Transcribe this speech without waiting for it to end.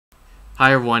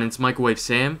Hi everyone, it's Microwave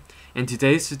Sam, and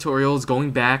today's tutorial is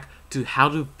going back to how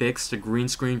to fix the green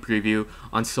screen preview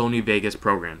on Sony Vegas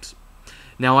programs.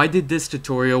 Now I did this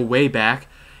tutorial way back,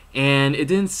 and it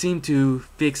didn't seem to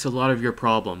fix a lot of your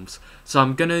problems, so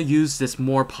I'm gonna use this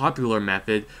more popular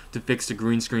method to fix the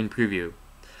green screen preview.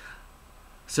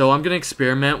 So I'm gonna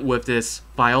experiment with this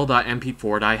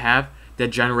file.mp4 that I have that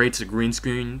generates a green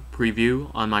screen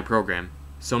preview on my program,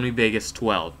 Sony Vegas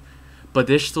 12. But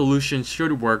this solution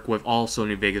should work with all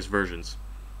Sony Vegas versions.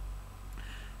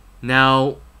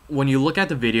 Now, when you look at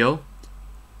the video,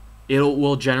 it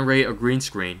will generate a green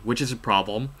screen, which is a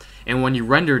problem. And when you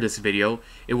render this video,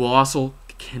 it will also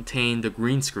contain the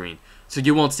green screen, so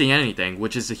you won't see anything,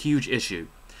 which is a huge issue.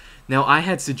 Now, I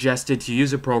had suggested to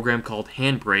use a program called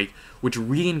Handbrake, which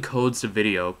re-encodes the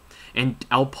video and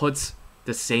outputs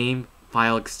the same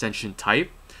file extension type,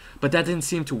 but that didn't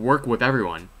seem to work with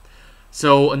everyone.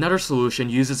 So another solution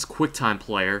uses QuickTime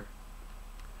Player.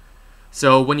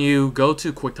 So when you go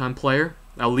to QuickTime Player,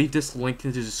 I'll leave this link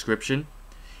in the description.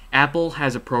 Apple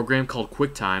has a program called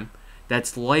QuickTime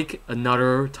that's like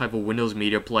another type of Windows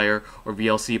Media Player or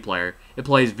VLC player. It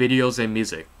plays videos and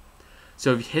music.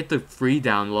 So if you hit the free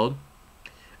download,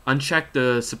 uncheck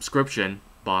the subscription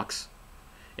box,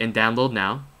 and download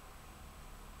now.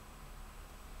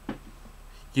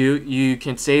 You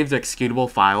can save the executable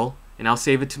file, and I'll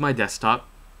save it to my desktop.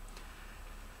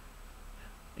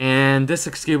 And this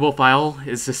executable file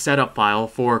is the setup file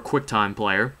for QuickTime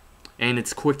Player, and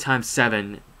it's QuickTime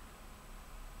 7.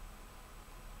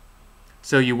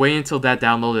 So you wait until that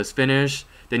download is finished,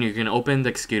 then you can open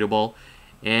the executable,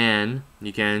 and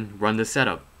you can run the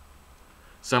setup.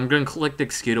 So I'm going to click the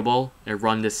executable and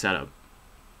run this setup.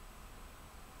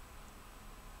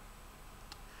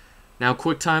 Now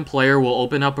QuickTime Player will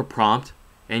open up a prompt,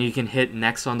 and you can hit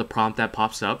next on the prompt that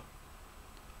pops up.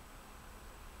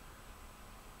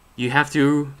 You have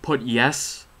to put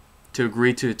yes to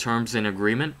agree to the terms and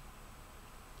agreement.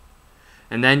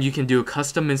 And then you can do a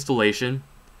custom installation.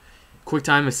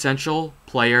 QuickTime Essential,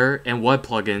 Player, and Web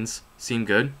plugins seem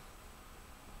good.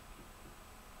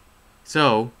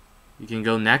 So you can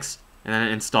go next and then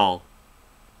install.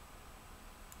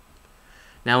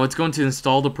 Now it's going to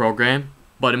install the program,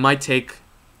 but it might take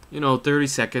 30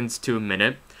 seconds to a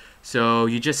minute, so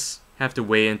you just have to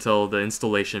wait until the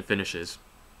installation finishes.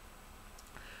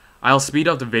 I'll speed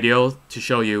up the video to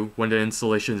show you when the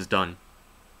installation is done.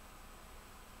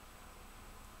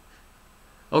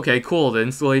 Okay, cool, the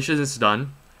installation is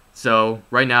done. So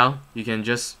right now you can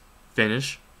just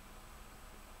finish,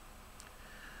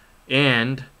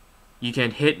 and you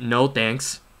can hit no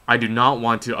thanks. I do not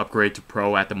want to upgrade to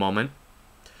Pro at the moment.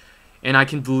 And I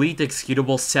can delete the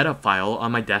executable setup file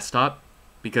on my desktop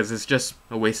because it's just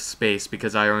a waste of space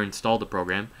because I already installed the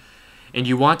program. And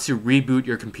you want to reboot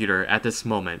your computer at this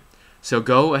moment. So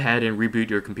go ahead and reboot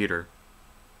your computer.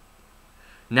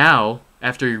 Now,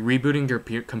 after rebooting your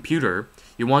computer,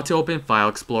 you want to open File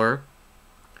Explorer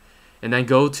and then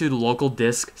go to the local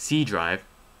disk C drive.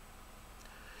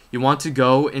 You want to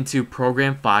go into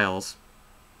Program Files.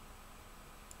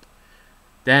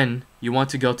 Then you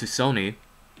want to go to Sony.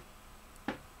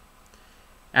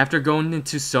 After going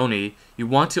into Sony, you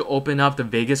want to open up the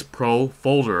Vegas Pro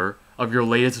folder of your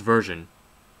latest version.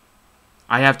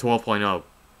 I have 12.0.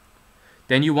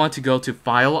 Then you want to go to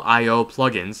FileIO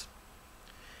plugins,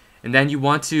 and then you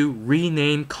want to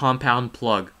rename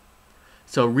Compoundplug.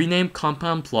 So rename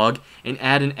Compoundplug and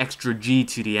add an extra G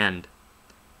to the end.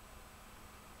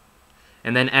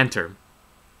 And then enter.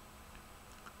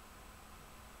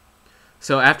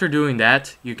 So after doing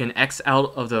that, you can X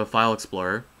out of the File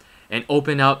Explorer and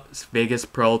open up Vegas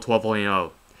Pro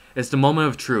 12.0. It's the moment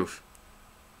of truth.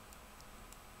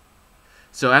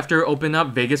 So after open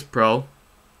up Vegas Pro,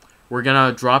 we're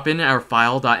gonna drop in our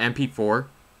file.mp4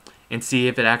 and see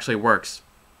if it actually works.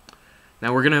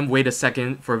 Now we're gonna wait a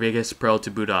second for Vegas Pro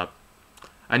to boot up.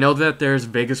 I know that there's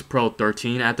Vegas Pro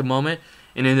 13 at the moment,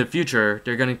 and in the future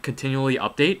they're gonna continually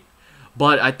update,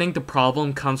 but I think the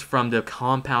problem comes from the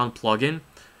Compound plugin,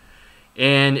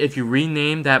 and if you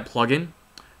rename that plugin,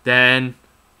 then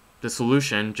the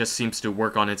solution just seems to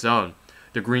work on its own.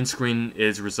 The green screen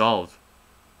is resolved.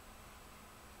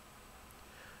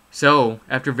 So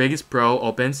after Vegas Pro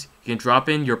opens, you can drop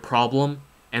in your problem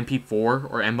MP4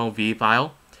 or MOV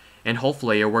file, and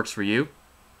hopefully it works for you.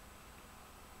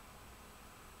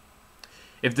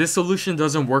 If this solution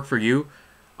doesn't work for you,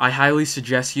 I highly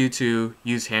suggest you to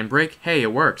use Handbrake. Hey,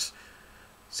 it works.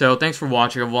 So thanks for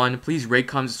watching, everyone. Please rate,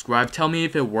 comment, subscribe. Tell me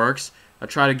if it works. I'll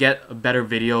try to get a better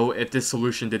video if this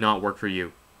solution did not work for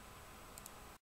you.